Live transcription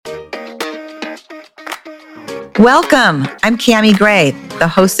Welcome. I'm Cami Gray, the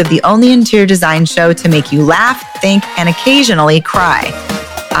host of the only interior design show to make you laugh, think, and occasionally cry.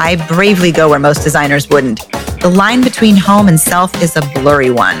 I bravely go where most designers wouldn't. The line between home and self is a blurry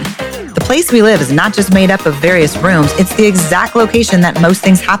one. The place we live is not just made up of various rooms, it's the exact location that most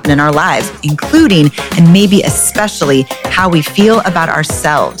things happen in our lives, including and maybe especially how we feel about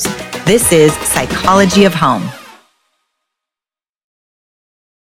ourselves. This is Psychology of Home.